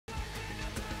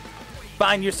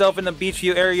Find yourself in the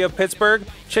Beachview area of Pittsburgh?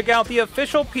 Check out the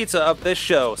official pizza of this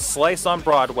show, Slice on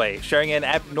Broadway, sharing an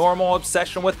abnormal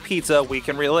obsession with pizza we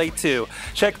can relate to.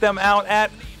 Check them out at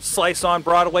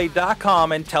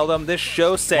sliceonbroadway.com and tell them this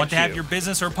show sent you. Want to have your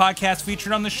business or podcast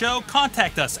featured on the show?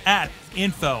 Contact us at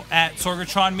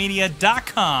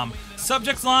info@sorgatronmedia.com.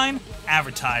 Subject line,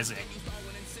 advertising.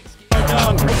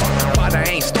 Hungry, but I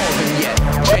ain't starving yet.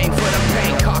 Chain for the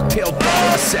pain, cocktail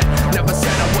dollar set. Never said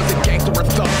I was a gangster or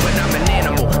thug, but I'm an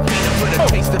animal. Feeding for the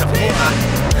taste of the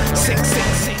blood. Sick.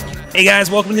 Hey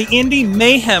guys, welcome to the Indy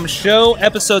Mayhem Show,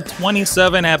 episode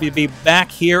 27. Happy to be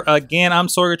back here again. I'm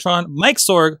Sorgatron, Mike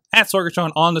Sorg, at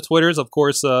Sorgatron on the Twitters. Of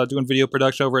course, doing video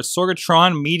production over at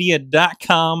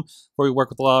sorgatronmedia.com, where we work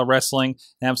with a lot of wrestling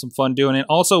and have some fun doing it.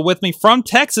 Also with me from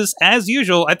Texas, as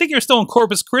usual, I think you're still in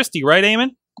Corpus Christi, right,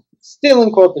 Eamon? Still in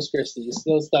Corpus Christi,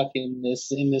 still stuck in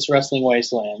this wrestling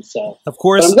wasteland. So, of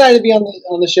course, but I'm glad to be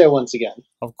on the show once again.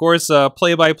 Of course,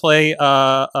 play-by-play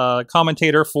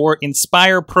commentator for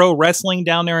Inspire Pro Wrestling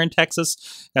down there in Texas.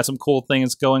 Got some cool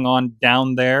things going on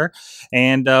down there,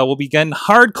 and we'll be getting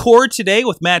hardcore today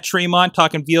with Matt Tremont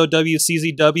talking VOW,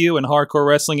 CZW, and hardcore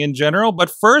wrestling in general.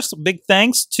 But first, big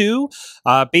thanks to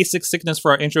Basic Sickness for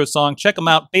our intro song. Check them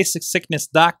out,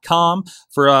 basicsickness.com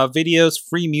for videos,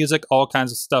 free music, all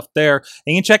kinds of stuff there.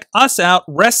 And you can check us out,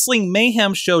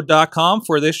 WrestlingMayhemShow.com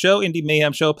for this show, Indy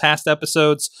Mayhem Show, past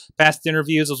episodes, past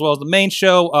interviews, as well as the main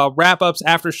show, wrap-ups,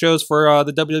 after shows for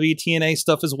the WWE TNA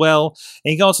stuff as well.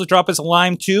 And you can also drop us a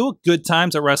line too,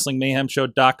 goodtimes at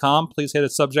WrestlingMayhemShow.com. Please hit a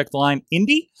subject line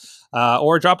Indy.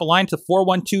 Or drop a line to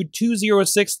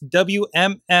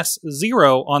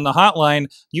 412-206-WMS0 on the hotline.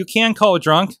 You can call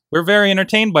drunk. We're very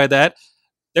entertained by that.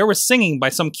 There was singing by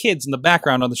some kids in the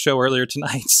background on the show earlier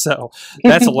tonight, so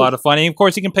that's a lot of fun. And of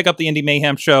course, you can pick up the Indy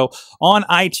Mayhem Show on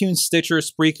iTunes, Stitcher,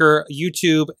 Spreaker,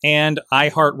 YouTube, and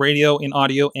iHeartRadio in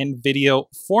audio and video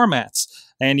formats.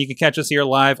 And you can catch us here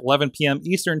live 11 p.m.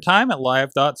 Eastern Time at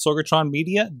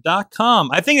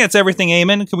live.sorgatronmedia.com. I think that's everything,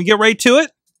 Eamon. Can we get right to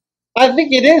it? I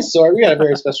think it is, Sorg. We got a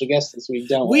very special guest this week,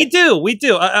 don't we? We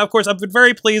do. Of course, I've been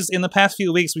very pleased in the past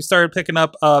few weeks. We started picking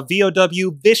up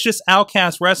VOW, Vicious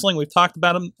Outcast Wrestling. We've talked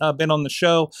about them, been on the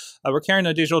show. We're carrying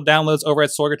the digital downloads over at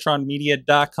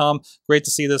sorgatronmedia.com. Great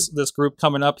to see this group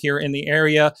coming up here in the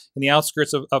area, in the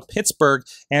outskirts of Pittsburgh.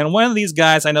 And one of these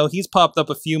guys, I know he's popped up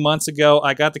a few months ago.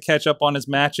 I got to catch up on his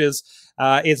matches.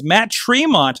 Is Matt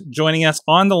Tremont joining us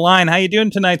on the line. How you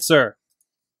doing tonight, sir?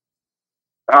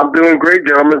 I'm doing great,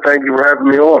 gentlemen. Thank you for having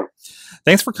me on.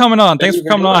 Thanks for coming on.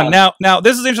 Now,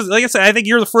 this is interesting. Like I said, I think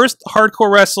you're the first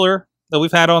hardcore wrestler that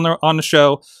we've had on the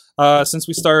show since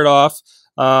we started off.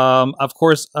 Of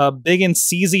course, big in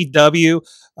CZW,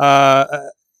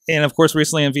 and of course,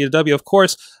 recently in VW. Of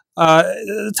course,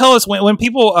 tell us when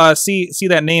people see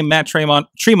that name, Matt Tremont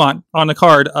on the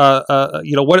card.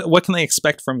 What can they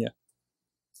expect from you?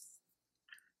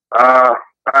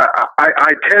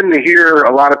 I tend to hear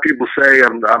a lot of people say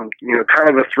I'm kind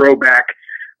of a throwback.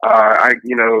 I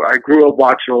grew up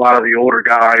watching a lot of the older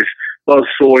guys, Buzz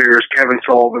Sawyers, Kevin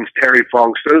Sullivan's, Terry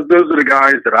Funk's. Those are the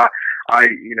guys that I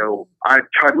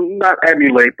try to not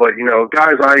emulate, but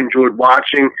guys I enjoyed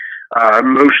watching,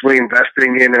 emotionally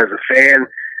investing in as a fan,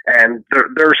 and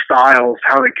their styles,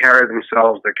 how they carry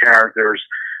themselves, their characters,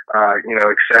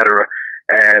 etc.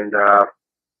 And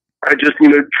I just,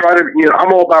 try to,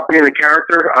 I'm all about being a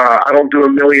character. I don't do a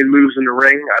million moves in the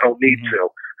ring. I don't need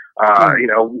to.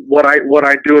 What I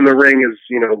do in the ring is,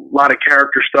 a lot of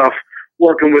character stuff,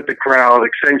 working with the crowd,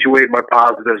 accentuate my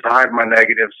positives, hide my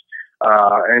negatives,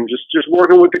 and just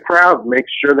working with the crowd, make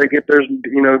sure they get their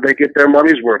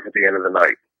money's worth at the end of the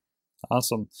night.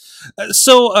 Awesome.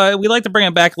 So we like to bring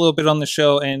it back a little bit on the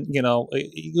show, and you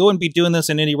wouldn't be doing this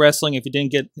in indie wrestling if you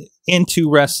didn't get into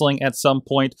wrestling at some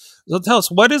point. So tell us,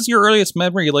 what is your earliest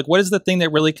memory? Like, what is the thing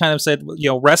that really kind of said,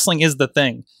 wrestling is the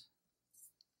thing?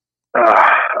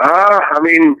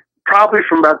 Probably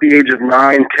from about the age of 9,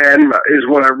 10 is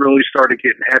when I really started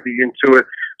getting heavy into it.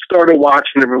 Started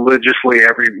watching it religiously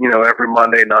every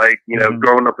Monday night.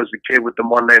 Growing up as a kid with the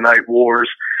Monday Night Wars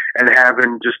and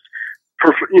having just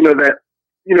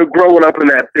growing up in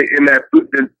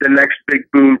the next big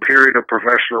boom period of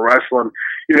professional wrestling,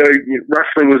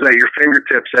 wrestling was at your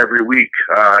fingertips every week,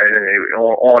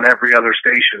 on every other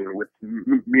station with,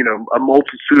 a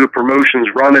multitude of promotions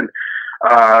running.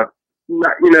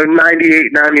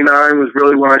 98, 99 was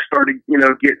really when I started,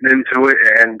 getting into it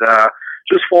and,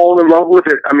 just falling in love with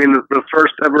it. I mean, the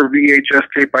first ever VHS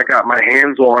tape I got my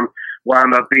hands on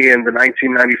wound up being the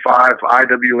 1995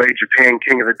 IWA Japan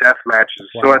King of the Death matches.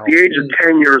 Wow. So at the age of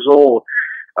 10 years old,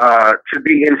 to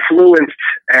be influenced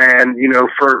and,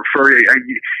 for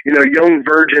young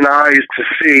virgin eyes to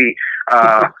see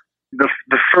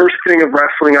The first thing of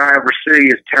wrestling I ever see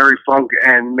is Terry Funk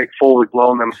and Mick Foley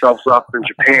blowing themselves up in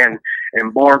Japan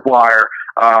in barbed wire.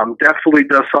 Definitely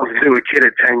does something to a kid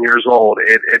at 10 years old.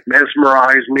 It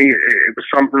mesmerized me. It was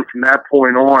something from that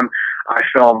point on I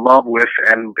fell in love with,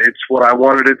 and it's what I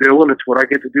wanted to do, and it's what I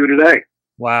get to do today.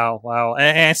 Wow, wow.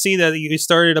 And I see that you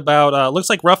started about, looks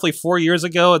like roughly 4 years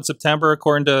ago in September,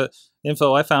 according to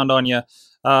info I found on you.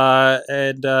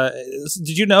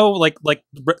 Did you know, like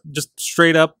just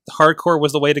straight up hardcore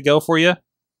was the way to go for you?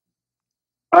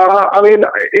 I mean,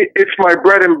 it's my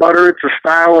bread and butter. It's a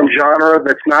style and genre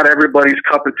that's not everybody's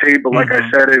cup of tea, but like I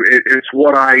said, it's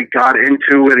what I got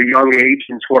into at a young age,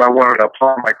 and it's what I wanted to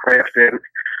apply my craft in.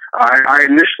 I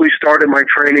initially started my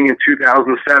training in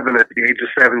 2007 at the age of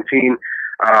 17,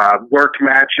 worked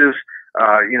matches,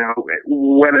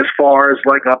 went as far as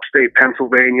like upstate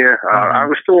Pennsylvania. I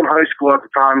was still in high school at the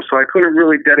time, so I couldn't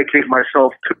really dedicate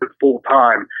myself to it full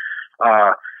time.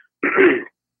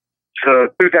 So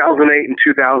 2008 and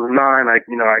 2009, I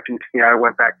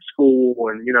went back to school,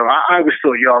 and I was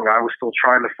still young. I was still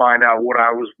trying to find out what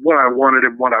I wanted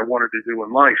and what I wanted to do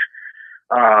in life.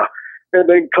 And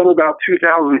then come about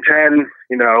 2010,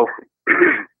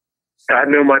 I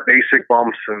know my basic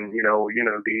bumps and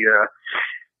the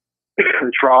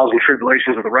trials and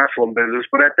tribulations of the wrestling business.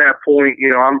 But at that point,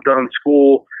 I'm done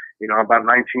school. I'm about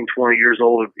 19, 20 years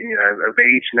old of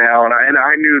age now, and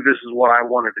I knew this is what I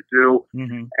wanted to do.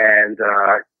 And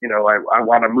I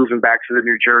want to moving back to the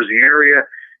New Jersey area,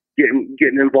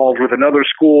 getting involved with another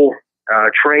school,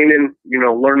 training,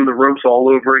 learning the ropes all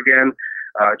over again.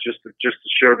 Just to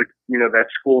show that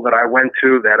school that I went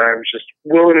to that I was just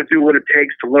willing to do what it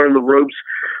takes to learn the ropes,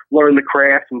 learn the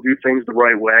craft, and do things the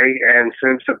right way. And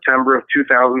since September of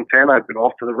 2010, I've been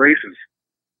off to the races.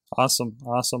 Awesome.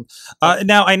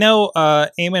 Now, I know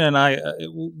Eamon and I,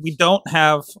 we don't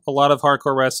have a lot of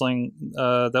hardcore wrestling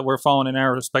that we're following in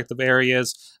our respective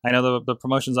areas. I know the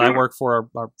promotions I work for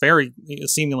are very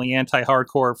seemingly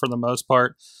anti-hardcore for the most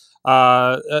part.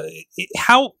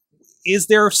 How is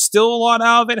there still a lot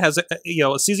of it? Has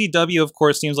CZW, of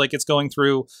course, seems like it's going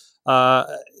through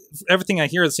everything I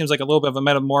hear. It seems like a little bit of a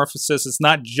metamorphosis. It's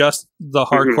not just the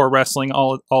hardcore wrestling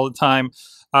all the time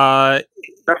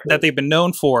that they've been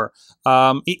known for.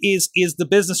 Is the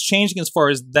business changing as far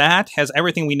as that? Has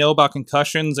everything we know about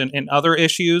concussions and other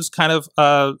issues kind of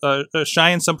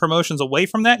shying some promotions away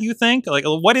from that, you think? Like,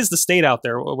 what is the state out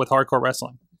there with hardcore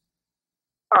wrestling?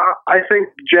 I think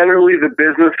generally the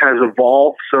business has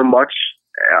evolved so much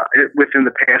within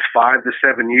the past 5 to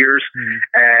 7 years,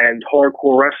 and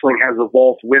hardcore wrestling has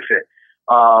evolved with it.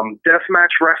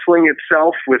 Deathmatch wrestling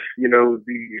itself, with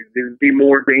the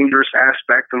more dangerous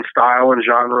aspect and style and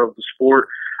genre of the sport,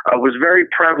 was very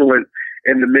prevalent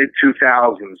in the mid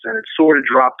 2000s, and it sort of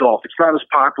dropped off. It's not as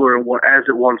popular as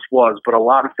it once was, but a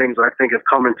lot of things I think have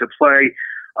come into play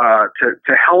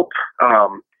to help.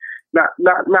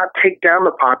 Not take down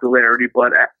the popularity,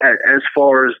 but as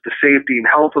far as the safety and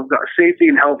health is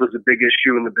a big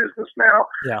issue in the business now.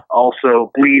 Yeah.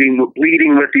 Also, bleeding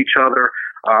with each other.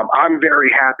 I'm very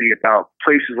happy about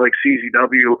places like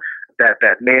CZW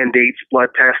that mandates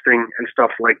blood testing and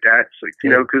stuff like that. So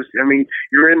because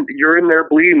you're in there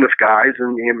bleeding with guys,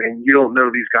 and you don't know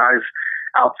these guys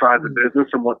outside the business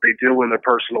and what they do in their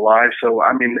personal lives. So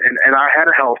and I had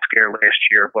a health scare last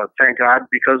year, but thank God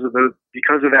because of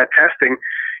that testing,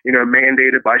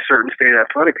 mandated by certain state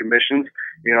athletic commissions,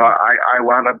 I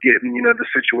wound up getting the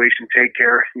situation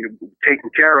taken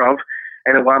care of,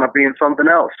 and it wound up being something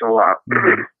else. So I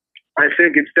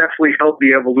think it's definitely helped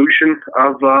the evolution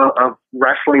of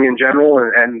wrestling in general,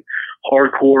 and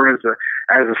hardcore as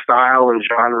a style and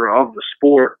genre of the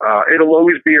sport. It'll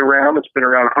always be around. It's been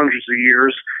around hundreds of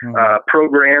years.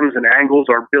 Programs and angles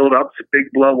are built up to big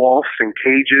blow-offs and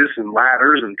cages and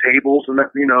ladders and tables, and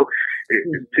that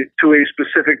to a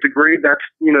specific degree, that's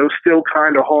still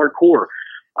kind of hardcore.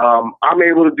 I'm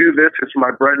able to do this. It's my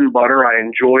bread and butter. I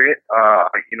enjoy it.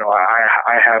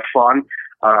 I have fun.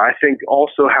 I think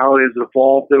also how it has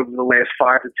evolved over the last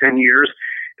 5 to 10 years.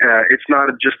 It's not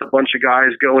just a bunch of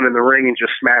guys going in the ring and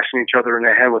just smashing each other in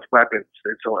the head with weapons.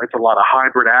 It's a lot of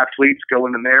hybrid athletes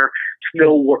going in there,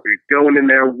 going in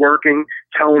there, working,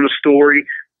 telling a story,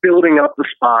 building up the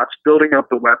spots, building up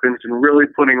the weapons, and really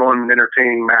putting on an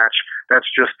entertaining match that's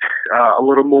just a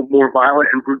little more violent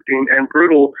and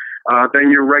brutal than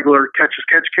your regular catch as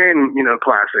catch can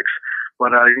classics.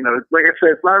 But like I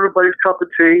said, it's not everybody's cup of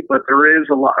tea, but there is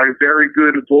a very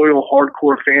good, loyal,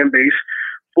 hardcore fan base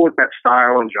for that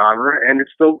style and genre, and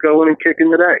it's still going and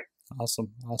kicking today. Awesome.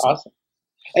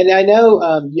 And I know,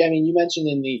 you mentioned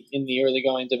in the early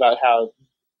goings about how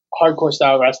hardcore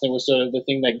style wrestling was sort of the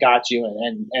thing that got you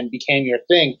and became your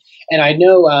thing. And I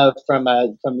know from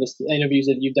the interviews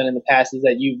that you've done in the past is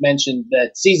that you've mentioned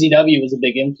that CZW was a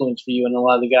big influence for you, and a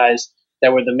lot of the guys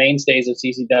that were the mainstays of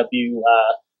CZW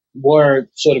were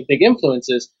sort of big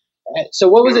influences. So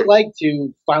what was it like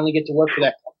to finally get to work for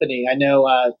that company? I know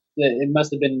that it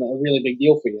must have been a really big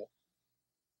deal for you.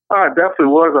 It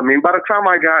definitely was. I mean, by the time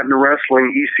I got into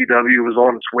wrestling, ECW was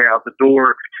on its way out the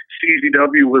door.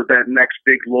 CZW was that next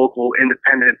big local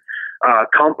independent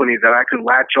company that I could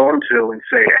latch onto and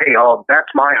say, hey,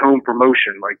 that's my home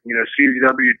promotion. Like,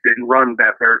 CZW didn't run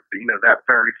that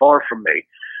very far from me.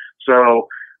 So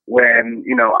when,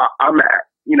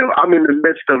 I'm in the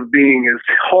midst of being as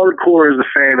hardcore as a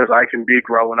fan as I can be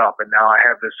growing up, and now I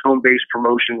have this home-based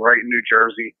promotion right in New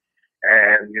Jersey.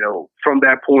 And, from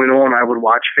that point on, I would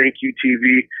watch Fake U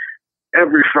TV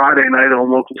every Friday night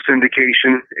on local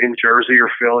syndication in Jersey or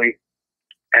Philly.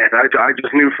 And I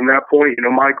just knew from that point,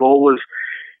 my goal was,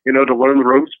 to learn the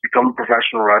ropes, become a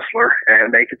professional wrestler,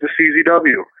 and make it to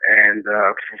CZW. And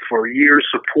for years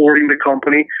supporting the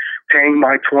company, paying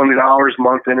my $20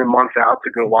 month in and month out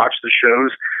to go watch the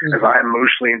shows, as I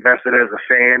emotionally invested as a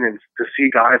fan, and to see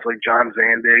guys like John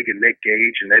Zandig and Nick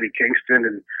Gage and Eddie Kingston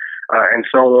and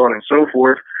so on and so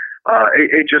forth.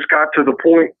 It just got to the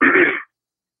point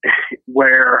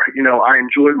where, I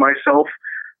enjoyed myself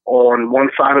on one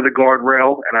side of the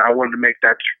guardrail, and I wanted to make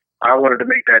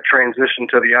that transition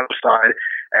to the other side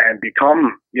and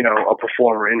become, a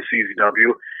performer in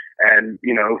CZW. And,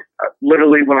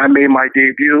 literally when I made my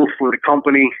debut for the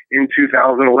company in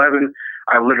 2011,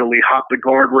 I literally hopped the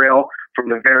guardrail from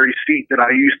the very seat that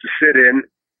I used to sit in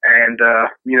and,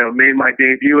 made my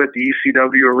debut at the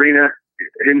ECW arena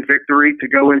in Victory to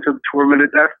go into the Tournament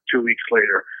of Death 2 weeks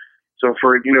later. So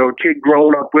for, a kid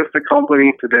growing up with the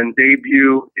company to then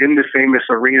debut in the famous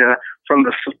arena from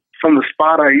the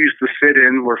spot I used to sit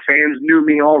in where fans knew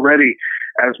me already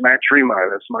as Matt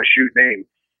Tremont, that's my shoot name.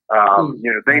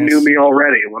 They knew me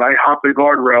already. When I hopped the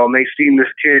guardrail and they seen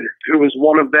this kid who was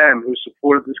one of them who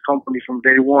supported this company from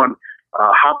day one,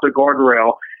 hop the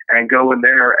guardrail and go in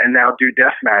there and now do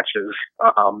death matches.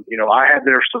 I had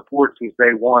their support since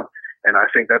day one, and I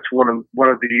think that's one of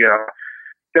the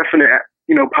definite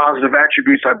positive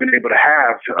attributes I've been able to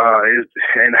have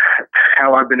and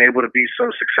how I've been able to be so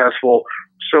successful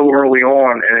so early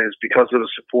on, and it's because of the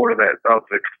support of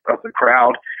the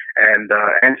crowd and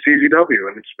CZW,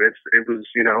 and it was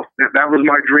that was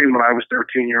my dream when I was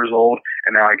 13 years old,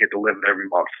 and now I get to live it every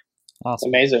month. Awesome.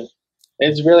 Amazing.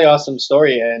 It's a really awesome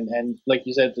story, and like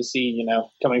you said, to see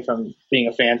coming from being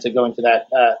a fan to going to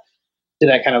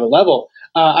that kind of a level.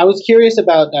 I was curious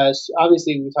about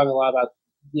obviously we're talking a lot about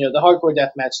the hardcore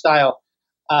deathmatch style.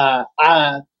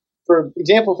 For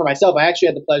example, for myself, I actually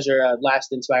had the pleasure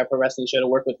last Inspire Pro Wrestling show to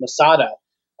work with Masada,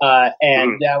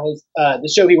 and that was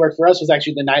the show he worked for us was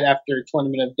actually the night after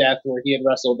Tournament of Death, where he had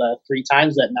wrestled 3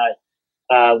 times that night,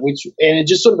 and it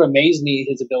just sort of amazed me,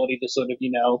 his ability to sort of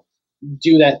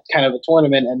do that kind of a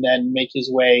tournament and then make his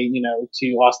way to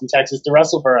Austin, Texas to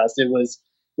wrestle for us. It was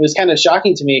kind of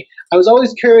shocking to me. I was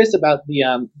always curious about the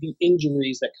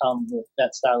injuries that come with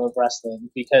that style of wrestling,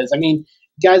 because I mean,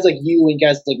 guys like you and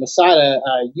guys like Masada,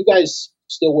 you guys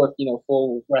still work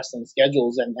full wrestling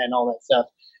schedules and all that stuff.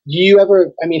 Do you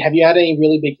ever? I mean, have you had any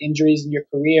really big injuries in your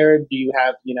career? Do you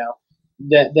have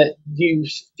that do you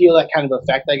feel that kind of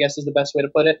effect, I guess is the best way to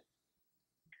put it?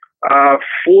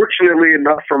 Fortunately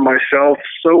enough for myself,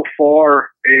 so far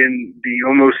in the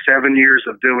almost 7 years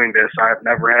of doing this, I've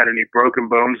never had any broken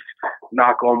bones,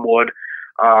 knock on wood.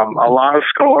 A lot of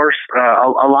scars,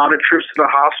 a lot of trips to the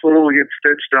hospital to get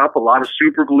stitched up, a lot of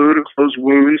super glue to close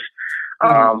wounds.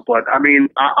 But I mean,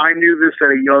 I knew this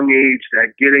at a young age,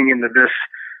 that getting into this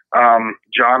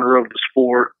genre of the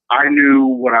sport, I knew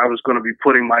what I was going to be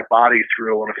putting my body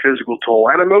through on a physical toll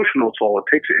and emotional toll. It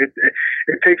takes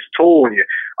a toll on you.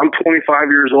 I'm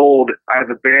 25 years old. I have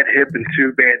a bad hip and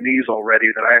 2 bad knees already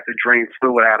that I have to drain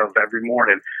fluid out of every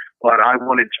morning. But I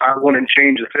wouldn't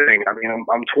change a thing. I mean,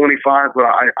 I'm 25, but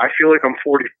I feel like I'm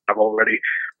 45 already.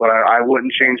 But I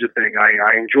wouldn't change a thing.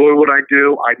 I enjoy what I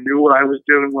do. I knew what I was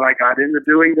doing when I got into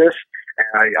doing this,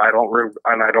 and I don't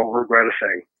regret a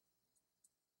thing.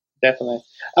 Definitely.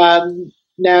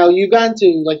 Now you've gotten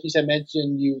to, like you said,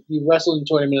 mentioned you wrestled in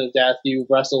Tournament of Death. You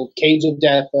wrestled Cage of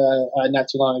Death not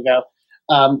too long ago.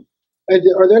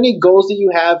 Are there any goals that you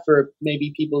have for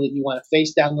maybe people that you want to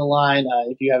face down the line?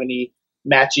 If you have any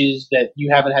matches that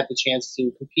you haven't had the chance to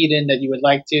compete in that you would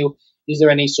like to, is there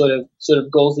any sort of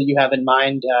goals that you have in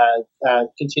mind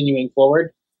continuing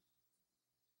forward?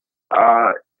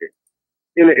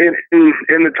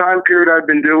 in the time period I've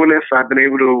been doing this, I've been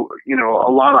able to, you know,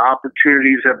 a lot of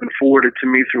opportunities have been forwarded to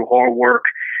me through hard work,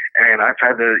 and I've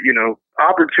had the, you know,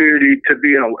 opportunity to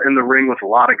be in the ring with a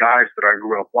lot of guys that I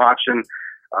grew up watching,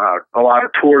 a lot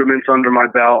of tournaments under my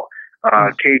belt,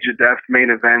 Cage of Death main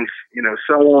events, you know,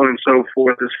 so on and so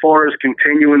forth. As far as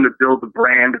continuing to build the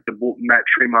brand that the Matt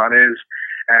Tremont is,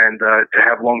 and to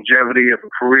have longevity of a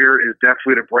career, is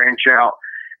definitely to branch out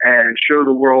and show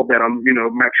the world that I'm, you know,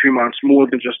 Matt Tremont's more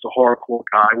than just a hardcore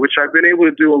guy, which I've been able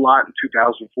to do a lot in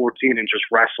 2014 and just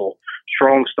wrestle.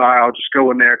 Strong style, just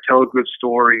go in there, tell a good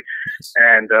story,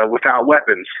 and without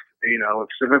weapons. You know,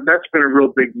 so that's been a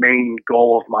real big main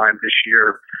goal of mine this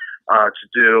year to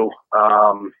do.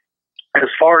 As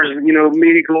far as, you know,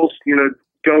 meaty goals, you know,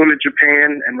 going to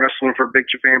Japan and wrestling for Big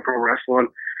Japan Pro Wrestling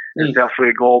is definitely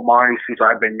a goal of mine since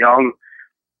I've been young.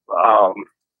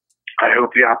 I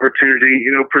hope the opportunity, you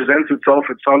know, presents itself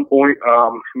at some point.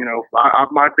 You know,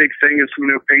 my big thing is, you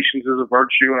know, patience is a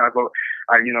virtue, and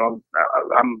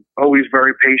I'm always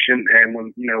very patient. And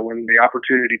when the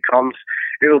opportunity comes,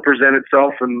 it'll present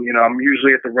itself, and you know, I'm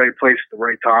usually at the right place at the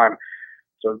right time.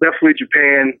 So definitely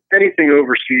Japan. Anything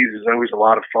overseas is always a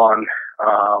lot of fun.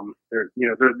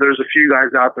 There's a few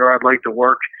guys out there I'd like to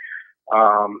work.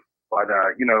 But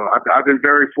you know, I've been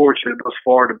very fortunate thus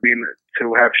far to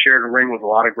have shared a ring with a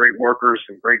lot of great workers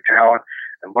and great talent,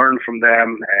 and learned from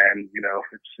them. And you know,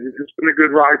 it's been a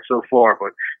good ride so far.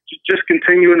 But just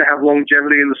continuing to have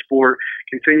longevity in the sport,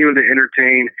 continuing to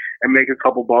entertain, and make a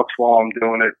couple bucks while I'm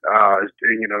doing it,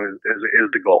 is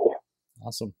the goal.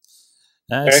 Awesome.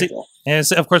 And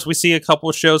of course, we see a couple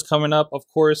of shows coming up. Of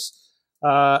course.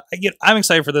 I'm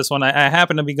excited for this one. I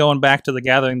happen to be going back to the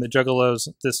Gathering, the Juggalos,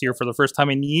 this year for the first time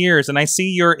in years, and I see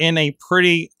you're in a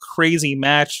pretty crazy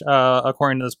match,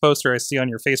 according to this poster I see on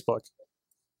your Facebook.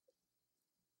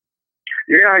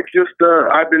 Yeah,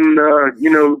 I've been,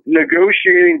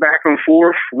 negotiating back and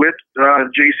forth with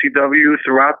JCW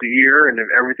throughout the year, and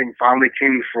everything finally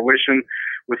came to fruition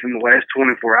within the last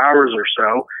 24 hours or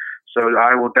so. So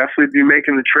I will definitely be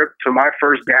making the trip to my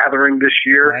first Gathering this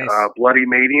year, nice.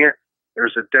 BloodyMania.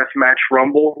 There's a deathmatch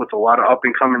rumble with a lot of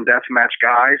up-and-coming deathmatch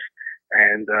guys.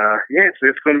 And,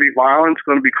 it's going to be violent. It's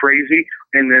going to be crazy.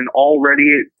 And then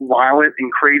already violent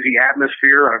and crazy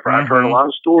atmosphere. I've heard a lot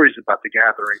of stories about the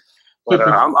Gathering. But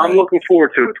I'm looking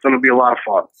forward to it. It's going to be a lot of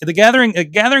fun. The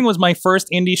Gathering was my first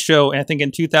indie show, I think in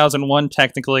 2001,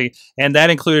 technically, and that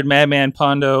included Madman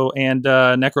Pondo and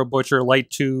Necro Butcher,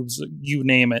 Light Tubes, you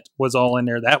name it, was all in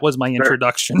there. That was my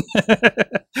introduction.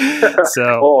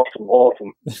 So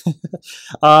awesome.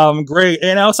 Great.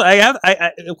 And also,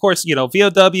 I of course, you know,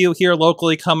 VOW here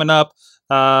locally coming up.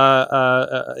 In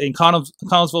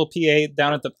Connellsville, PA,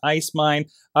 down at the Ice Mine.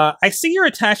 I see you're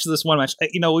attached to this one match.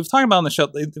 You know, we've talked about on the show,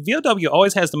 the VOW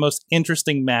always has the most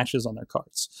interesting matches on their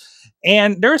cards.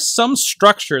 And there's some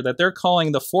structure that they're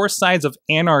calling the Four Sides of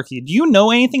Anarchy. Do you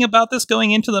know anything about this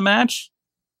going into the match?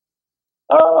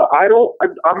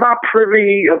 I'm not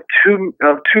privy of too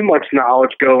much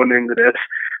knowledge going into this.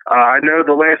 I know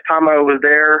the last time I was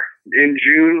there in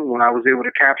June, when I was able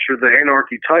to capture the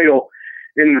Anarchy title,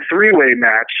 in the three-way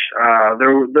match,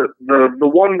 the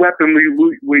one weapon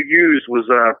we used was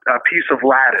a piece of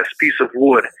lattice, piece of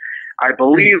wood. I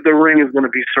believe the ring is going to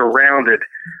be surrounded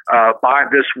by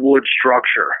this wood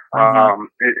structure. VOW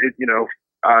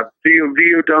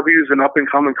is an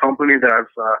up-and-coming company that I'm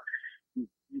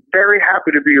very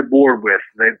happy to be aboard with.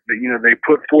 They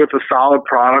put forth a solid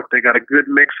product. They got a good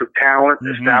mix of talent,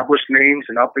 established names,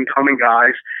 and up-and-coming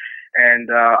guys. And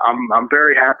I'm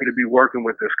very happy to be working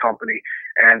with this company,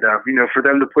 and for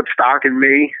them to put stock in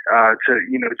me,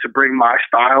 to bring my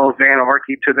style of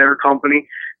anarchy to their company,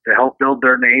 to help build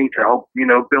their name, to help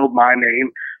build my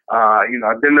name.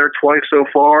 I've been there twice so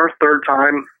far, third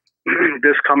time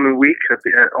this coming week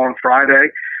on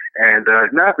Friday, and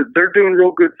they're doing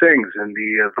real good things. And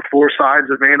the Four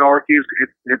Sides of Anarchy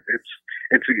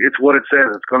it's what it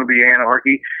says. It's going to be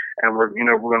anarchy, and we're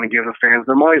going to give the fans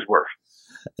their money's worth.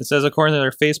 It says, according to their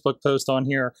Facebook post on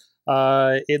here,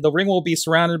 the ring will be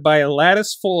surrounded by a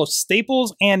lattice full of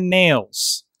staples and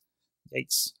nails.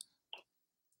 Yikes.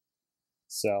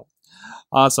 So,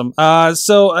 awesome. Let's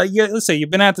say you've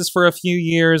been at this for a few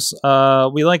years.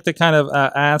 We like to kind of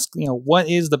ask, what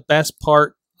is the best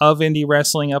part of indie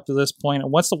wrestling up to this point,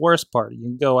 and what's the worst part? You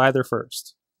can go either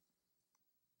first.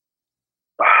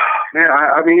 Man,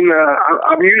 I'm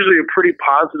usually a pretty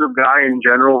positive guy in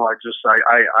general.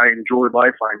 I enjoy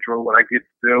life. I enjoy what I get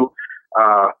to do.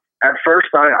 At first,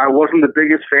 I wasn't the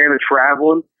biggest fan of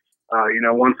traveling.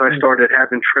 Once I started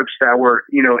having trips that were,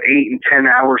 8 and 10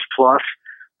 hours plus,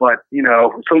 But, you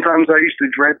know, sometimes I used to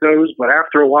dread those, but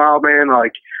after a while, man,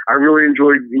 like, I really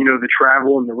enjoyed, you know, the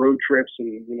travel and the road trips,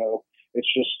 and, you know,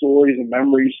 it's just stories and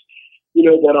memories, you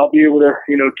know, that I'll be able to,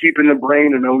 you know, keep in the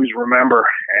brain and always remember.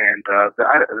 And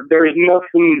there's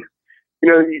nothing, you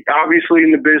know, obviously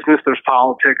in the business, there's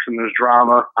politics and there's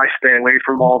drama. I stay away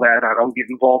from all that. I don't get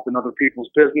involved in other people's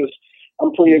business. I'm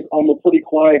a pretty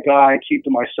quiet guy. I keep to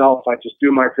myself. I just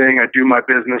do my thing. I do my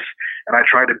business, and I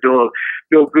try to build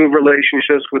good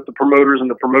relationships with the promoters and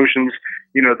the promotions,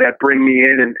 you know, that bring me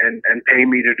in and pay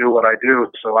me to do what I do.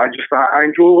 So I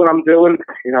enjoy what I'm doing.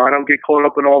 You know, I don't get caught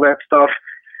up in all that stuff.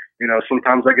 You know,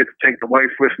 sometimes I get to take the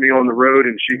wife with me on the road,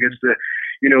 and she gets to,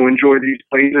 you know, enjoy these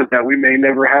places that we may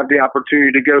never have the opportunity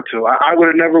to go to. I would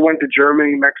have never went to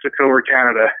Germany, Mexico, or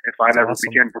Canada if I never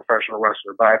became a professional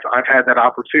wrestler. But I've had that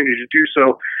opportunity to do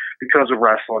so because of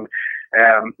wrestling.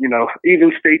 You know,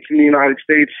 even states in the United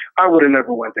States, I would have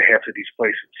never went to half of these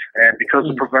places. And because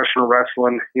of professional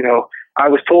wrestling, you know, I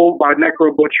was told by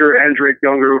Necro Butcher and Drake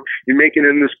Younger, you make it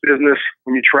in this business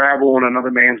when you travel on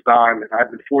another man's dime. And I've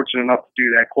been fortunate enough to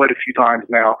do that quite a few times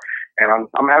now, and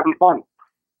I'm having fun.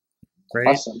 Great.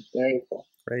 Awesome. Very cool.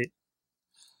 Great.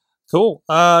 Cool.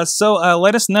 So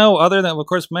let us know, other than, of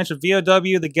course, we mentioned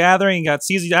VOW, The Gathering, you got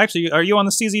CZ. Actually, are you on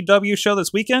the CZW show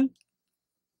this weekend?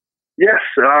 Yes.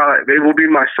 It will be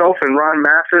myself and Ron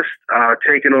Mathis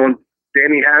taking on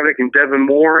Danny Havoc and Devin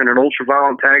Moore in an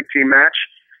ultra-violent tag team match.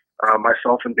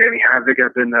 Myself and Danny Havoc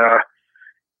have been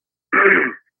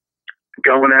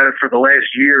going at it for the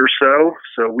last year or so.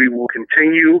 So we will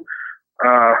continue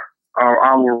our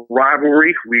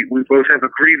rivalry. We both have a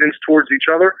grievance towards each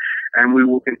other, and we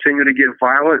will continue to get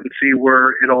violent and see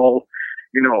where it all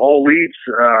leads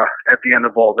at the end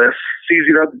of all this.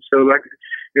 CZW. So, like,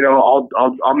 you know,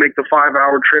 I'll make the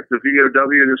 5-hour trip to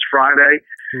VOW this Friday,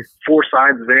 4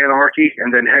 Sides of Anarchy,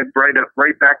 and then head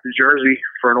right back to Jersey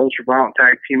for an ultra-violent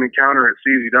tag team encounter at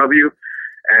CZW.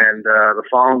 And the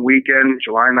following weekend,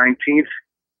 July 19th,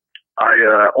 I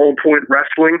On Point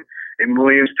Wrestling in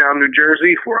Williamstown, New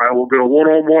Jersey, where I will go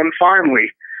one-on-one finally,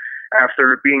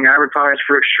 after being advertised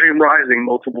for Extreme Rising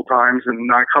multiple times and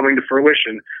not coming to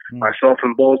fruition. Myself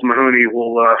and Balls Mahoney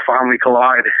will finally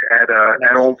collide at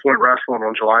On Point Wrestling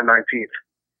on July 19th.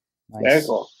 Nice. Very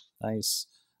cool. Nice.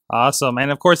 Awesome.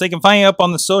 And, of course, they can find you up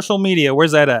on the social media.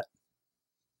 Where's that at?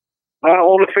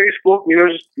 On the Facebook, you know,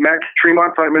 just Matt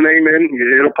Tremont, type my name in.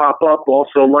 It'll pop up.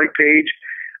 Also, like page.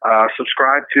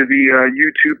 Subscribe to the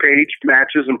YouTube page,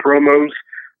 Matches and Promos,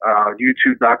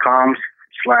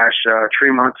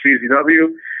 youtube.com/Tremont CZW.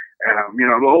 You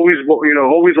know, I'm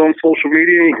always on social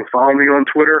media. You can follow me on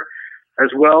Twitter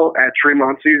as well at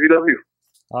Tremont CZW.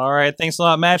 All right. Thanks a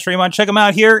lot, Matt Tremont. Check them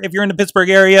out here if you're in the Pittsburgh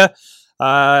area.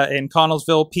 In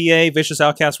Connellsville, PA,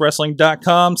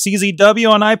 ViciousOutcastWrestling.com,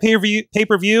 CZW on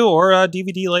pay-per-view or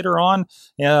DVD later on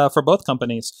for both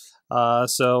companies.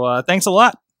 So thanks a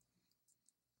lot.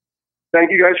 Thank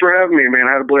you guys for having me, man.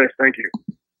 I had a blast. Thank you.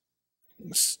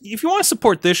 If you want to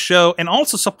support this show and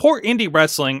also support indie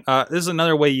wrestling, this is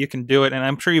another way you can do it. And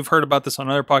I'm sure you've heard about this on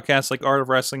other podcasts like Art of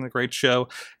Wrestling, the great show,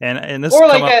 and this, or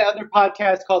like that other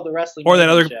podcast called the Wrestling, or that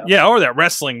Mayhem other show. Or that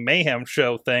Wrestling Mayhem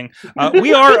show thing.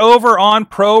 We are over on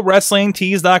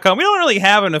ProWrestlingTees.com. We don't really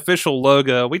have an official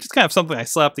logo. We just kind of have something I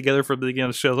slapped together for the beginning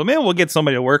of the show. So maybe we'll get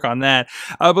somebody to work on that.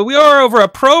 But we are over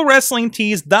at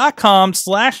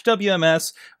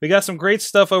ProWrestlingTees.com/WMS. We got some great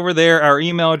stuff over there. Our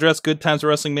email address, Good Times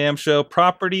Wrestling Mayhem Show,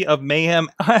 property of Mayhem,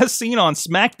 as seen on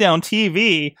SmackDown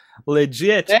TV.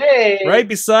 Legit. Hey. Right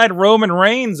beside Roman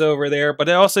Reigns over there. But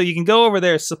also you can go over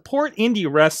there, support indie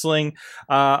wrestling.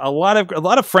 A lot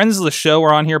of friends of the show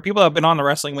are on here. People that have been on the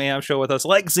Wrestling Mayhem show with us,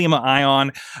 like Zima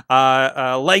Ion,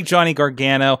 like Johnny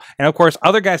Gargano, and of course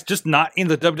other guys just not in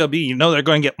the WWE. You know they're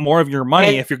going to get more of your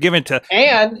money if you're giving to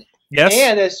Yes.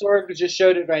 And as Sorg just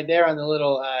showed it right there on the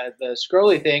little the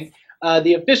scrolly thing,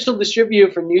 the official distributor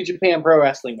for New Japan Pro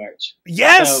Wrestling merch.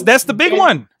 Yes, so that's the big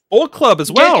one. Bullet Club as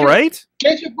well, right?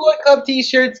 Get your Bullet Club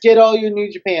t-shirts, get all your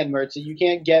New Japan merch that you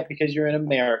can't get because you're in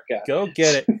America. Go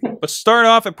get it. But start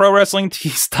off at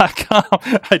ProWrestlingTees.com.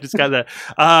 I just got that.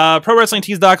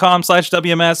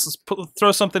 ProWrestlingTees.com/WMS.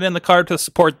 Throw something in the card to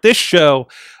support this show.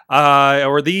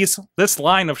 Or this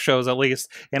line of shows at least,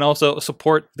 and also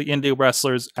support the indie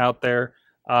wrestlers out there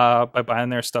by buying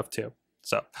their stuff too.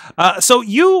 So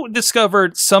you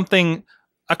discovered something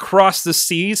across the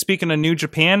sea. Speaking of New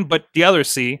Japan, but the other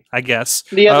sea, I guess.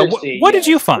 The other sea. What did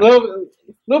you find? A little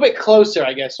bit closer,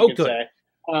 I guess you could say.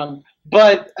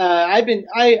 But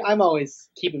I'm always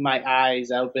keeping my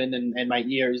eyes open and my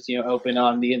ears, open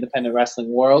on the independent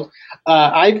wrestling world.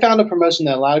 I found a promotion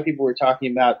that a lot of people were talking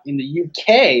about in the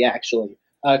UK, actually,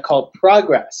 called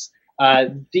Progress.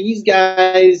 These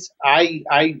guys,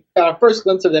 I got a first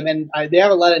glimpse of them, and they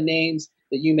have a lot of names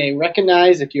that you may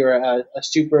recognize if you're a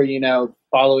super,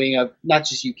 following of not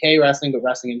just UK wrestling, but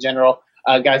wrestling in general.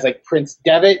 Guys like Prince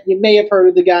Devitt, you may have heard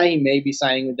of the guy. He may be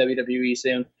signing with WWE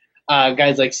soon.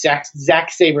 Guys like Zack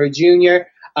Sabre Jr.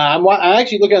 I'm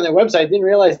actually looking on their website. I didn't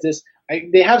realize this.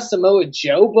 They have Samoa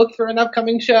Joe booked for an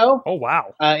upcoming show. Oh,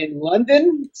 wow. In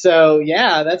London. So,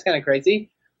 yeah, that's kind of crazy.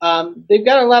 They've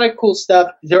got a lot of cool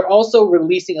stuff. They're also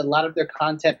releasing a lot of their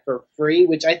content for free,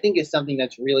 which I think is something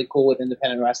that's really cool with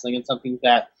independent wrestling, and something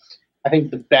that I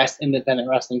think the best independent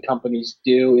wrestling companies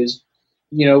do is,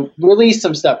 release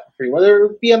some stuff for free, whether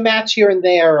it be a match here and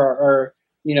there or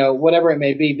whatever it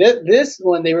may be. This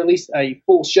one, they released a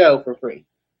full show for free.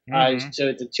 So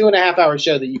it's a 2.5-hour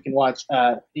show that you can watch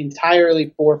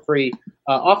entirely for free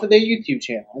off of their YouTube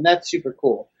channel, and that's super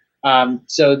cool.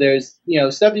 So there's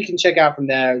stuff you can check out from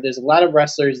there. There's a lot of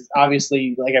wrestlers,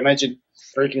 obviously, like I mentioned,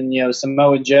 freaking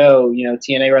Samoa Joe,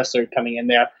 TNA wrestler coming in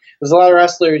there. There's a lot of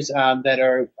wrestlers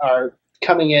that are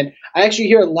coming in. I actually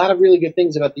hear a lot of really good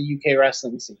things about the UK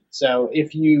wrestling scene. So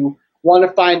if you want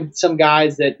to find some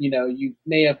guys that you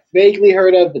may have vaguely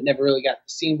heard of but never really got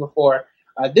seen before,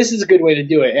 this is a good way to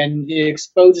do it, and it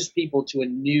exposes people to a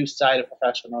new side of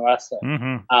professional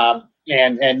wrestling,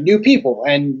 and new people,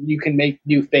 and you can make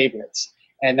new favorites,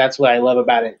 and that's what I love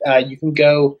about it. You can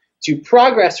go to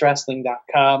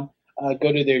progresswrestling.com,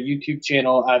 go to their YouTube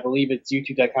channel. I believe it's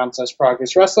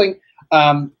youtube.com/progresswrestling.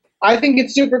 I think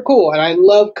it's super cool, and I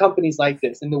love companies like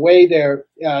this, and the way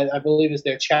I believe it's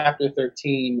their Chapter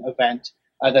 13 event.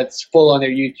 That's full on their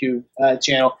YouTube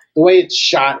channel. The way it's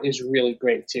shot is really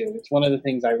great too. It's one of the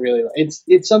things I really like.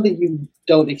 It's something you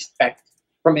don't expect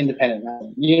from independent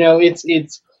wrestling. You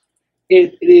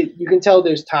can tell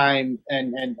there's time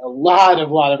and a lot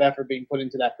of effort being put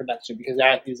into that production, because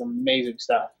that is amazing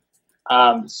stuff.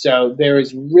 So there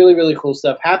is really, really cool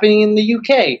stuff happening in the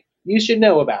UK. You should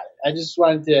know about it. I just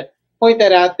wanted to point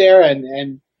that out there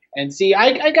and see.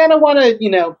 I kind of want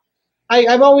to,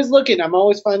 I'm always looking. I'm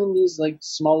always finding these like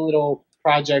small little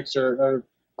projects or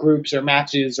groups or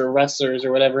matches or wrestlers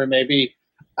or whatever it may be.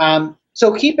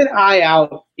 So keep an eye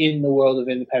out in the world of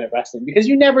independent wrestling, because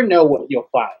you never know what you'll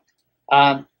find.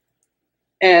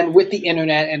 And with the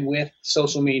internet and with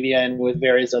social media and with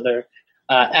various other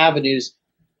avenues,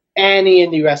 any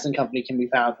indie wrestling company can be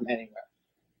found from anywhere.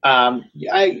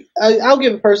 I'll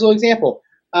give a personal example.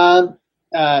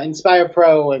 Inspire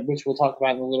Pro, which we'll talk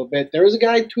about in a little bit. There was a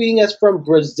guy tweeting us from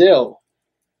Brazil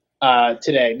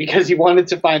today because he wanted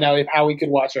to find out how we could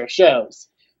watch our shows.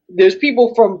 There's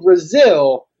people from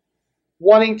Brazil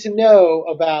wanting to know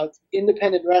about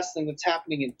independent wrestling that's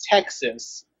happening in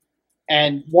Texas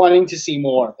and wanting to see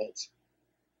more of it.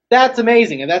 That's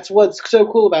amazing, and that's what's so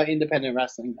cool about independent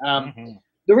wrestling.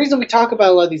 The reason we talk about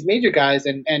a lot of these major guys,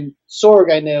 and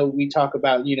Sorg, I know we talk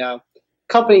about,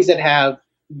 companies that have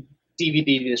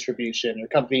DVD distribution or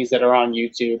companies that are on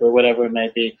YouTube or whatever it may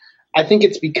be. I think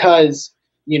it's because,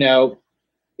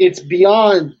 it's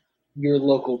beyond your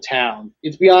local town.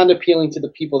 It's beyond appealing to the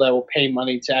people that will pay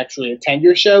money to actually attend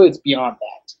your show. It's beyond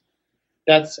that.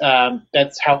 That's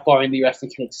how far indie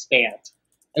wrestling can expand.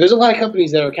 And there's a lot of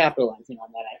companies that are capitalizing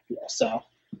on that, I feel. So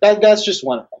that's just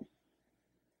one of them.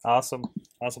 Awesome.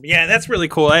 Yeah, that's really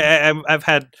cool. I've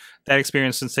had that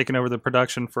experience since taking over the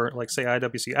production for, like, say,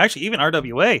 IWC. Actually, even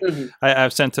RWA,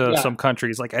 I've sent to some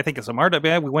countries. Like, I think it's some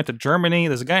RWA. We went to Germany.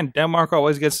 There's a guy in Denmark who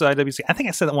always gets to IWC. I think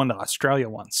I sent one to Australia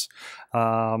once.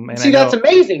 And see, that's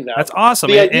amazing, though. That's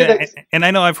awesome. And I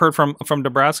know I've heard from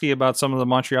Dabrowski about some of the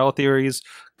Montreal theories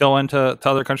going to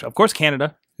other countries. Of course,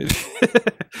 Canada.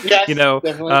 Yes,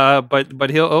 but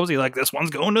he'll obviously, like, this one's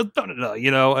going to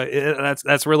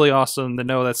that's really awesome to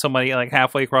know that somebody like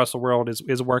halfway across the world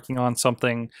is working on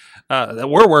something that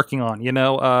we're working on,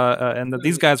 and that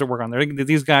these guys are working on.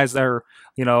 These guys that are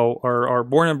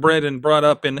born and bred and brought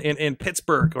up in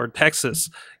Pittsburgh or Texas,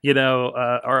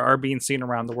 are being seen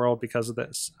around the world because of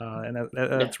this, and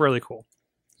that's really cool.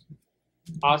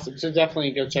 Awesome. So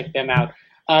definitely go check them out.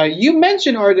 You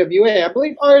mentioned RWA. I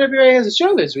believe RWA has a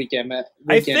show this weekend.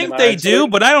 I think they do,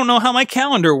 but I don't know how my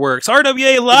calendar works.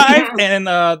 RWA Live, and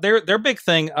their big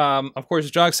thing, of course,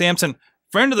 Jock Sampson,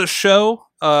 friend of the show,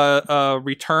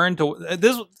 returned to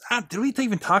this. Did we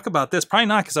even talk about this? Probably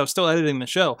not, because I was still editing the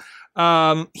show.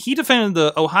 He defended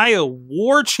the Ohio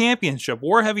War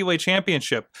Heavyweight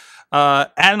Championship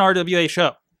at an RWA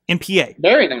show in PA.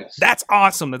 Very nice. That's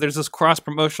awesome that there's this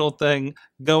cross-promotional thing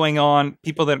going on,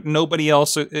 people that nobody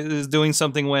else is doing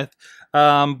something with.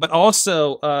 but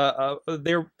also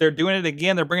they're doing it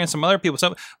again. They're bringing some other people.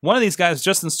 So one of these guys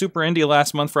just in Super Indy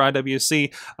last month for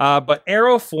IWC, but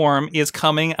Aeroform is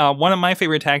coming. One of my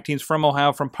favorite tag teams from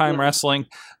Ohio, from Prime Wrestling,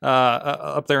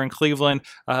 up there in Cleveland.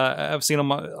 I've seen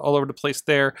them all over the place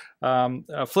there.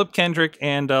 Flip Kendrick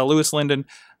and Lewis Linden.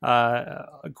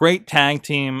 A great tag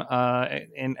team,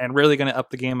 and really going to up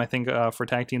the game, I think, for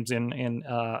tag teams in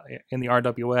the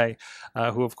RWA.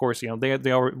 Who, of course,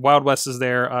 they are, Wild West is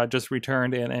there, just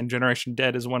returned, and Generation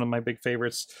Dead is one of my big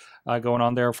favorites going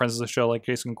on there. Friends of the show like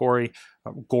Jason Gory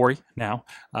now,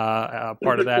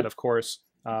 part of that, of course.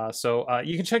 So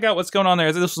you can check out what's going on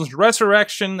there. This was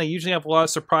Resurrection. They usually have a lot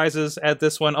of surprises at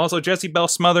this one. Also, Jessie Belle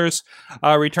Smothers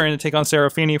returning to take on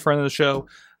Sarah Feeney, friend of the show.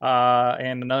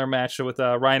 And another match with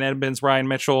Ryan Edmonds, Ryan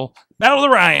Mitchell. Battle of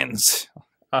the Ryans.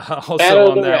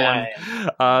 Also on that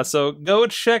one. So go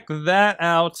check that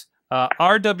out.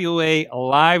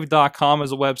 RWALive.com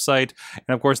is a website.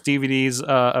 And, of course, DVDs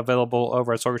available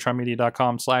over at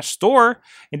sorgatronmedia.com/store.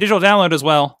 And digital download as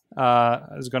well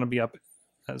is going to be up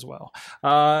as well.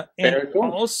 And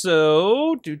cool.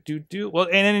 Also, well,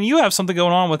 and then you have something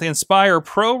going on with Inspire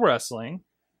Pro Wrestling.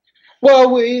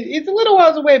 Well, it's a little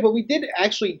while away, but we did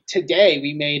actually today.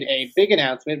 We made a big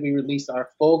announcement. We released our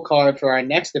full card for our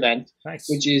next event,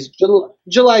 which is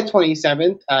July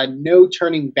 27th. No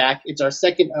turning back. It's our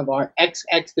second of our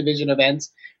XX division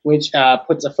events, which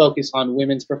puts a focus on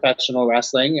women's professional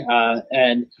wrestling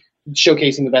and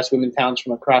showcasing the best women talents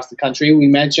from across the country. We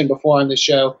mentioned before on the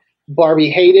show,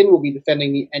 Barbie Hayden will be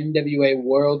defending the NWA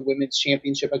World Women's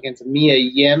Championship against Mia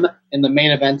Yim in the main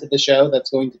event of the show.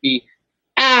 That's going to be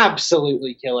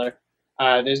absolutely killer.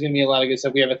 There's going to be a lot of good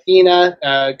stuff. We have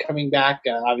Athena coming back,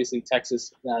 obviously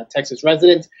Texas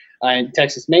resident and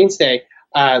Texas mainstay.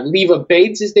 Leva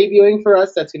Bates is debuting for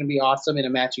us. That's going to be awesome in a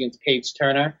match against Paige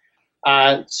Turner.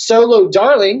 Solo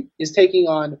Darling is taking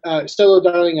on Solo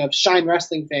Darling of Shine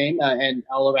Wrestling fame and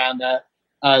all around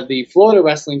the Florida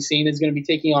wrestling scene is going to be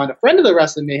taking on a friend of the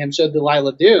Wrestling Mayhem show,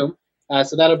 Delilah Doom.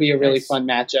 So that'll be a really fun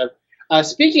matchup.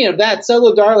 Speaking of that,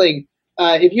 Solo Darling,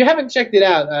 if you haven't checked it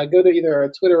out, go to either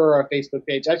our Twitter or our Facebook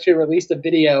page. I actually released a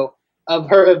video of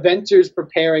her eventers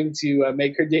preparing to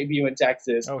make her debut in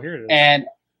Texas. Oh, here it is. And,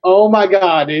 oh my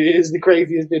God, it is the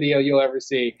craziest video you'll ever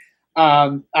see.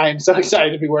 I am so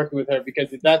excited to be working with her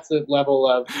because that's the level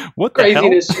of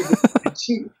craziness.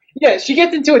 She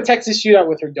gets into a Texas shootout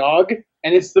with her dog,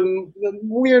 and it's the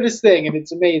weirdest thing, and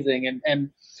it's amazing, and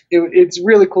it's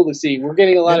really cool to see. We're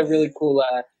getting a lot of really cool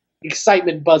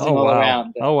excitement buzzing all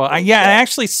around. Oh, well. I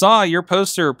actually saw your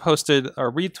poster posted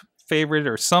a favorite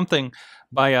or something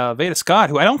by Veda Scott,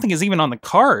 who I don't think is even on the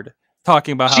card,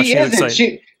 talking about how she was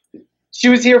excited. She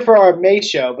was here for our May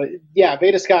show, but yeah,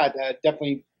 Veda Scott,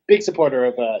 definitely big supporter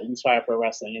of Inspire Pro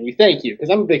Wrestling, and we thank you, because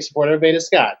I'm a big supporter of Veda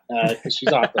Scott, because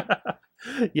she's awesome.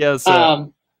 Yes.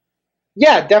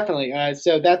 Yeah, definitely.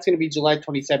 So that's going to be July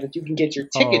 27th. You can get your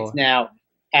tickets now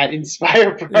at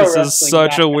Inspire Pro Wrestling. This is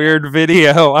such a weird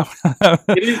video.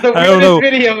 It is the weirdest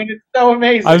video, and it's so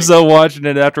amazing. I'm still watching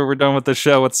it after we're done with the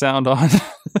show with sound on.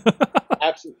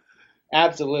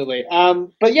 Absolutely.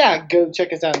 But yeah, go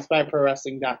check us out at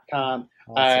InspireProWrestling.com.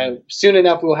 Awesome. Soon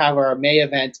enough, we'll have our May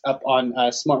event up on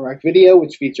Smart Mark Video,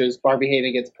 which features Barbie Hayden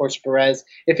against Portia Perez.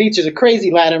 It features a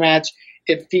crazy ladder match.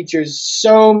 It features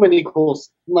so many cool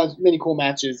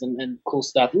matches and cool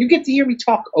stuff. And you get to hear me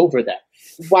talk over them.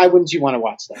 Why wouldn't you want to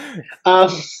watch that?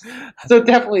 So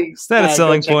definitely. Is that a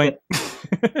selling point?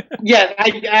 Yeah,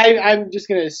 I'm just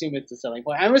going to assume it's a selling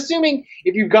point. I'm assuming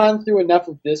if you've gone through enough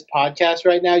of this podcast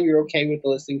right now, you're okay with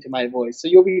listening to my voice. So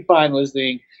you'll be fine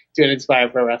listening to an Inspire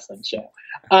Pro Wrestling show.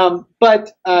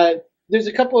 But there's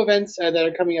a couple events that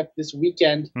are coming up this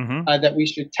weekend that we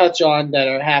should touch on that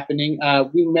are happening.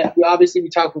 We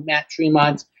talked with Matt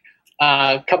Tremont,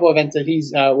 a couple events that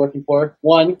he's working for.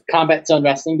 One, Combat Zone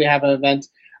Wrestling. They have an event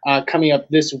coming up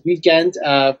this weekend.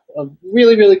 A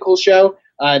really, really cool show.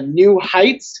 New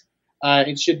Heights.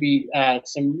 It should be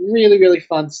some really, really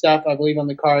fun stuff, I believe, on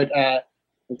the card.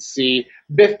 Let's see.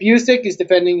 Biff Busick is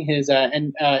defending his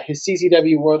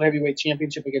CCW World Heavyweight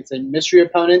Championship against a mystery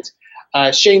opponent.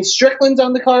 Shane Strickland's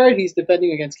on the card. He's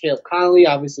defending against Caleb Connolly.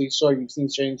 Obviously, sure, you've seen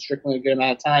Shane Strickland a good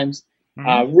amount of times.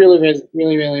 Really,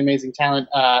 really, really amazing talent.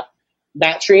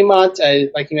 Matt Tremont,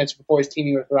 like you mentioned before, is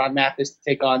teaming with Ron Mathis to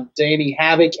take on Danny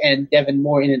Havoc and Devin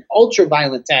Moore in an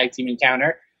ultra-violent tag team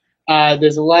encounter.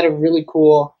 There's a lot of really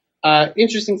cool,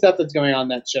 interesting stuff that's going on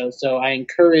that show. So I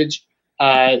encourage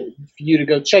you to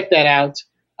go check that out.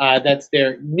 That's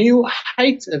their New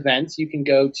Heights event. You can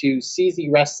go to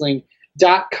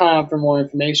czwrestling.com for more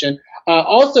information.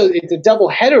 Also, it's a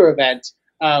double-header event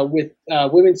with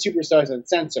Women's Superstars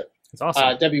Uncensored. That's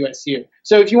awesome. WSU.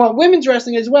 So if you want women's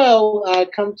wrestling as well,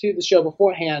 come to the show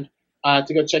beforehand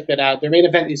to go check that out. Their main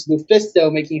event is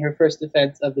Lufisto making her first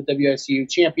defense of the WSU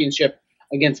championship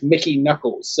against Mickey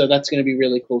Knuckles. So that's going to be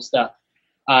really cool stuff.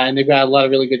 And they've got a lot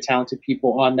of really good, talented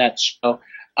people on that show.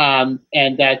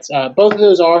 And that's both of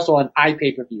those are also on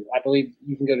iPay-per-view. I believe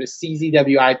you can go to czwippv.com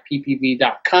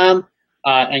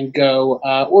and go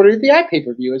order the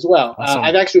iPay-per-view as well. Awesome.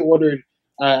 I've actually ordered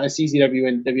a CZW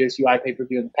and WSU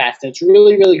iPay-per-view in the past, and it's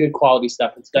really, really good quality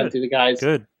stuff. It's done through the guys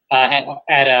at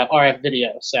RF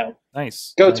Video. So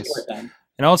nice. Go support them.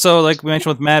 And also, like we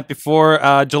mentioned with Matt before,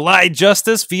 July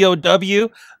Justice, VOW.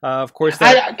 Of course.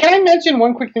 Can I mention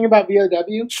one quick thing about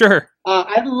VOW? Sure.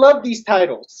 I love these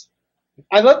titles.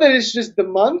 I love that it's just the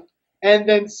month and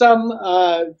then some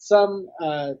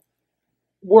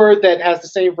word that has the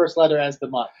same first letter as the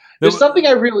month. There's something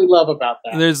I really love about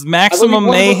that. There's Maximum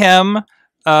Mayhem.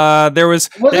 There was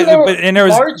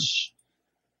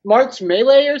March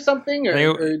Melee or something, or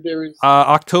there was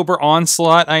October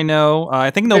Onslaught. I know.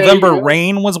 I think November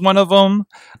Rain was one of them.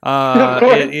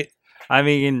 I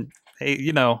mean, hey,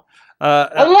 you know.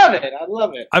 I love it. I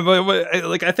love it.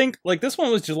 I think this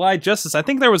one was July Justice. I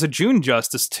think there was a June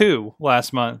Justice too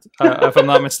last month, if I'm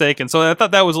not mistaken. So I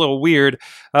thought that was a little weird.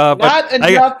 Not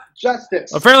enough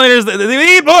justice. Apparently, they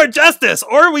need more justice,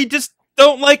 or we just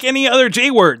don't like any other J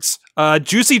words.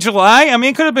 Juicy July. I mean,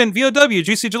 it could have been VOW.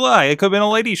 Juicy July. It could have been a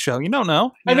ladies' show. You don't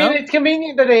know. I mean, it's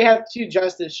convenient that they have two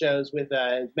justice shows with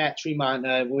Matt Tremont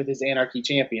with his Anarchy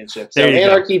Championship. So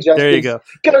Anarchy Justice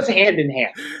goes hand in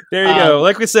hand. There you go.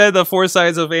 Like we said, the 4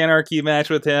 Sides of Anarchy match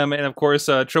with him, and of course,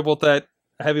 triple threat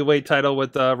heavyweight title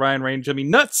with Ryan Reign, Jimmy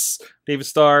Nuts, David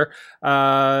Starr,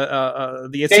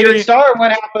 David Starr,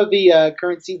 one half of the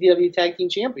current CZW Tag Team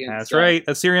Champions. That's right.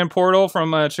 Assyrian Portal from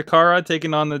Chikara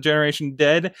taking on the Generation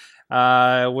Dead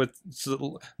with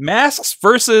masks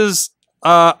versus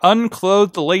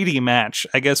unclothed lady match.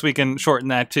 I guess we can shorten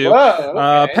that too. Whoa,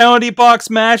 okay. Penalty box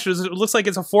match. It looks like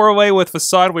it's a 4-way with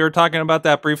Facade. We were talking about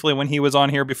that briefly when he was on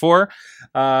here before.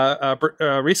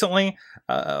 Recently.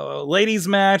 Ladies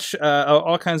match.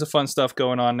 All kinds of fun stuff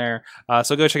going on there.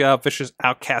 So go check it out.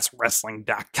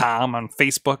 ViciousOutcastWrestling.com on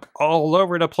Facebook. All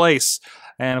over the place.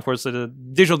 And of course, the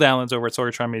digital downloads over at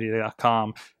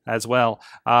SorgatronMedia.com as well.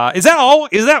 Is that all?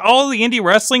 Is that all the indie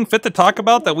wrestling fit to talk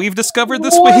about that we've discovered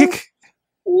this week?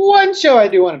 One show I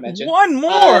do want to mention. One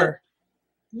more.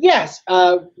 Yes,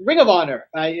 Ring of Honor.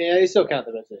 I still count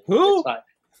them as it. Who? It's fine.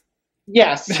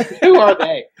 Yes. Who are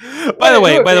they? By the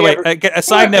way, a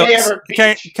side note.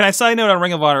 Can I side note on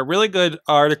Ring of Honor? Really good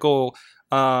article.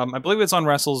 I believe it's on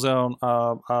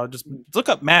WrestleZone. Just look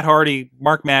up Matt Hardy,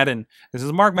 Mark Madden. This is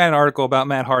a Mark Madden article about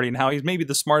Matt Hardy and how he's maybe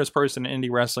the smartest person in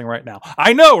indie wrestling right now.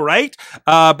 I know, right?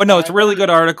 But no, it's a really good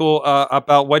article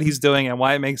about what he's doing and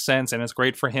why it makes sense, and it's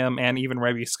great for him and even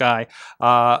Revy Sky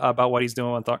about what he's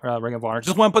doing with Ring of Honor.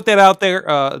 Just want to put that out there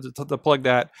to plug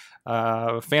that.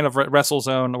 Fan of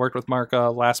WrestleZone. Worked with Mark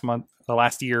last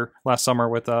summer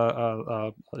with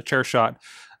a chair shot.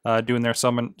 Doing their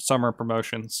summer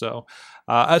promotion. So,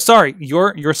 sorry,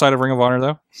 your side of Ring of Honor,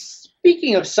 though?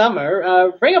 Speaking of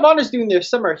summer, Ring of Honor is doing their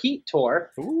Summer Heat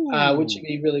Tour, which would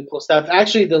be really cool stuff.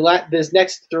 Actually, this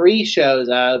next 3 shows,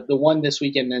 the one this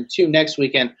weekend and 2 next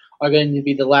weekend, are going to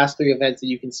be the last 3 events that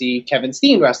you can see Kevin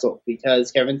Steen wrestle,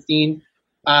 because Kevin Steen,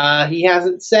 he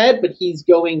hasn't said, but he's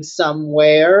going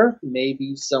somewhere,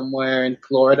 maybe somewhere in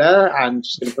Florida. I'm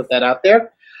just going to put that out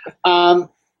there.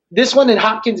 This one in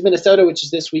Hopkins, Minnesota, which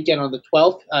is this weekend on the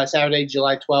 12th, Saturday,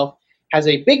 July 12th, has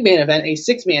a big main event, a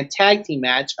 6-man tag team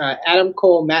match. Adam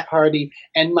Cole, Matt Hardy,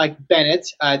 and Mike Bennett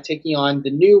taking on the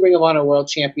new Ring of Honor World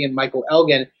Champion Michael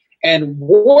Elgin and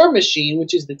War Machine,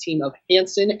 which is the team of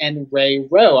Hanson and Ray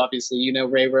Rowe. Obviously, you know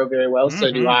Ray Rowe very well, so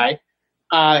do I.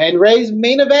 And Ray's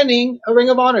main eventing a Ring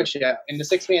of Honor show in the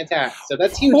 6-man tag. So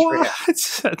that's huge for him.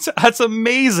 That's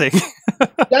amazing.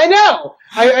 I know.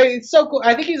 It's so cool.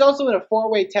 I think he's also in a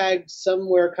 4-way tag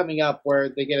somewhere coming up where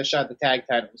they get a shot at the tag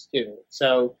titles too.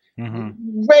 So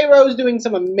Ray Rowe's doing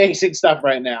some amazing stuff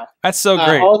right now. That's so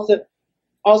great.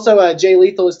 Also, Jay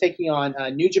Lethal is taking on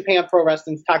New Japan Pro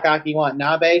Wrestling's Takaaki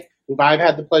Watanabe, who I've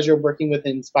had the pleasure of working with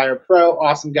in Inspire Pro.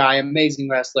 Awesome guy, amazing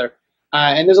wrestler.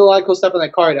 And there's a lot of cool stuff on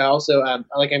that card. Also,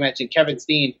 like I mentioned, Kevin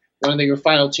Steen, one of your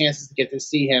final chances to get to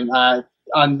see him.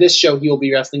 On this show, he will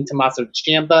be wrestling Tommaso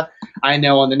Ciampa. I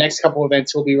know on the next couple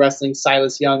events, he'll be wrestling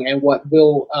Silas Young. And what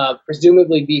will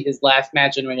presumably be his last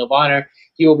match in Ring of Honor,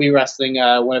 he will be wrestling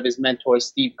one of his mentors,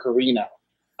 Steve Corino.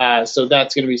 So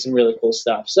that's going to be some really cool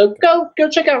stuff. So go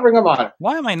check out Ring of Honor.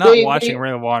 Why am I not watching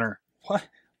Ring of Honor? What?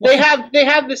 They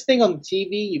have this thing on the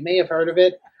TV. You may have heard of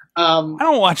it. I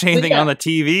don't watch anything on the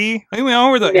TV. I mean,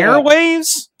 over the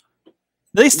airwaves.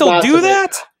 They still Lots do of it.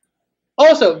 that?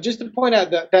 Also, just to point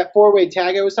out that four-way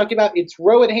tag I was talking about, it's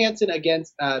Rowan Hansen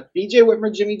against BJ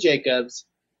Whitmer, Jimmy Jacobs,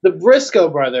 the Briscoe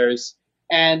brothers,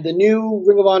 and the new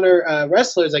Ring of Honor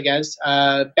wrestlers against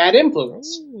Bad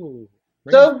Influence. Ooh,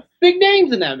 So big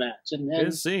names in that match. And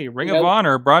let's see. Ring you of know,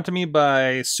 Honor brought to me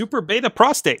by Super Beta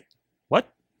Prostate. What?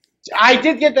 I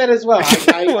did get that as well.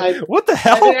 What the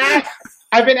hell?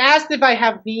 I've been asked if I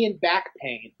have knee and back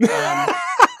pain.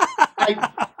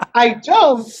 I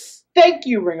don't. Thank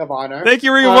you, Ring of Honor. Thank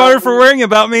you, Ring of Honor, for worrying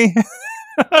about me.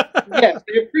 Yes,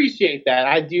 I appreciate that.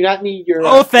 I do not need your.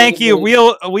 Oh, thank you.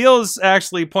 Wheels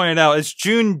actually pointed out it's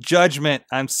June Judgment.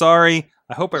 I'm sorry.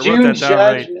 I hope I wrote that down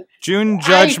right. June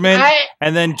Judgment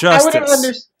and then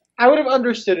Justice. I would have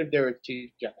understood if there were two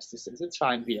justices. It's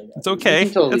fine, Via. It's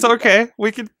okay. It's okay.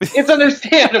 We can. It's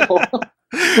understandable.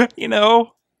 You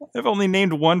know, I've only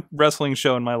named one wrestling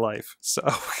show in my life, so.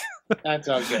 That's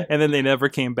all good. And then they never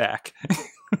came back.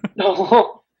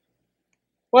 No.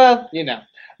 Well, you know.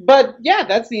 But yeah,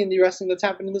 that's the indie wrestling that's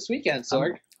happening this weekend,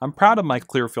 Sorg. I'm proud of my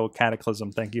Clearfield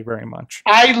Cataclysm. Thank you very much.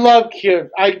 I love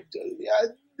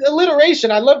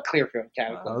alliteration. I love Clearfield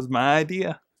Cataclysm. That was my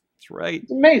idea. That's right.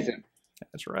 It's amazing.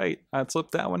 That's right. I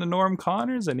slipped that one to Norm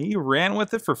Connors, and he ran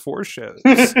with it for 4 shows.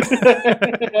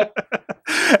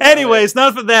 Anyways,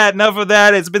 enough of that.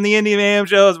 It's been the Indy Mayhem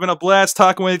Show. It's been a blast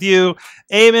talking with you.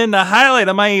 Eamon, the highlight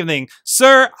of my evening.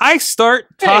 Sir, I start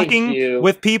talking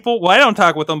with people. Well, I don't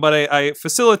talk with them, but I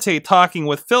facilitate talking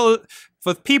with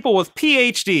people with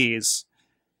PhDs.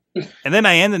 And then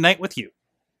I end the night with you.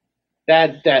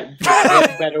 That's a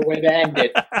better way to end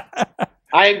it.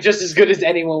 I am just as good as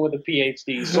anyone with a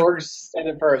PhD. Sorg said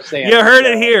it first. You heard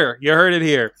it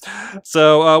here.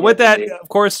 So with that, of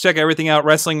course, check everything out.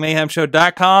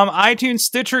 WrestlingMayhemShow.com, iTunes,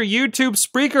 Stitcher, YouTube,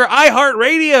 Spreaker,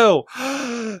 iHeartRadio,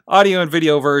 audio and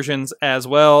video versions as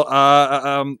well.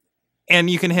 And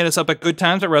you can hit us up at Good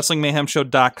Times at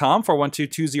WrestlingMayhemShow.com.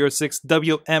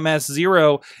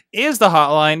 412-206-WMS0 is the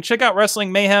hotline. Check out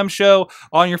Wrestling Mayhem Show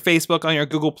on your Facebook, on your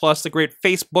Google+, the great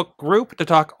Facebook group to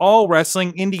talk all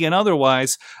wrestling, indie and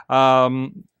otherwise.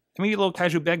 And we get a little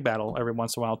casual bag battle every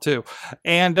once in a while, too.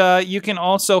 And you can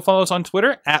also follow us on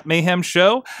Twitter, at Mayhem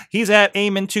Show. He's at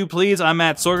Amen2 Please. I'm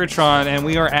at Sorgatron, and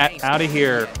we are at Out of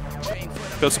Here.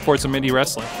 Go support some indie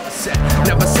wrestling.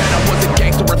 Never said I was a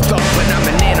gangster or thug, but I'm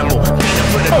an animal. Beat up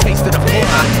for the taste of the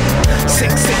blood. Sick,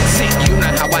 you know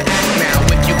how I act now.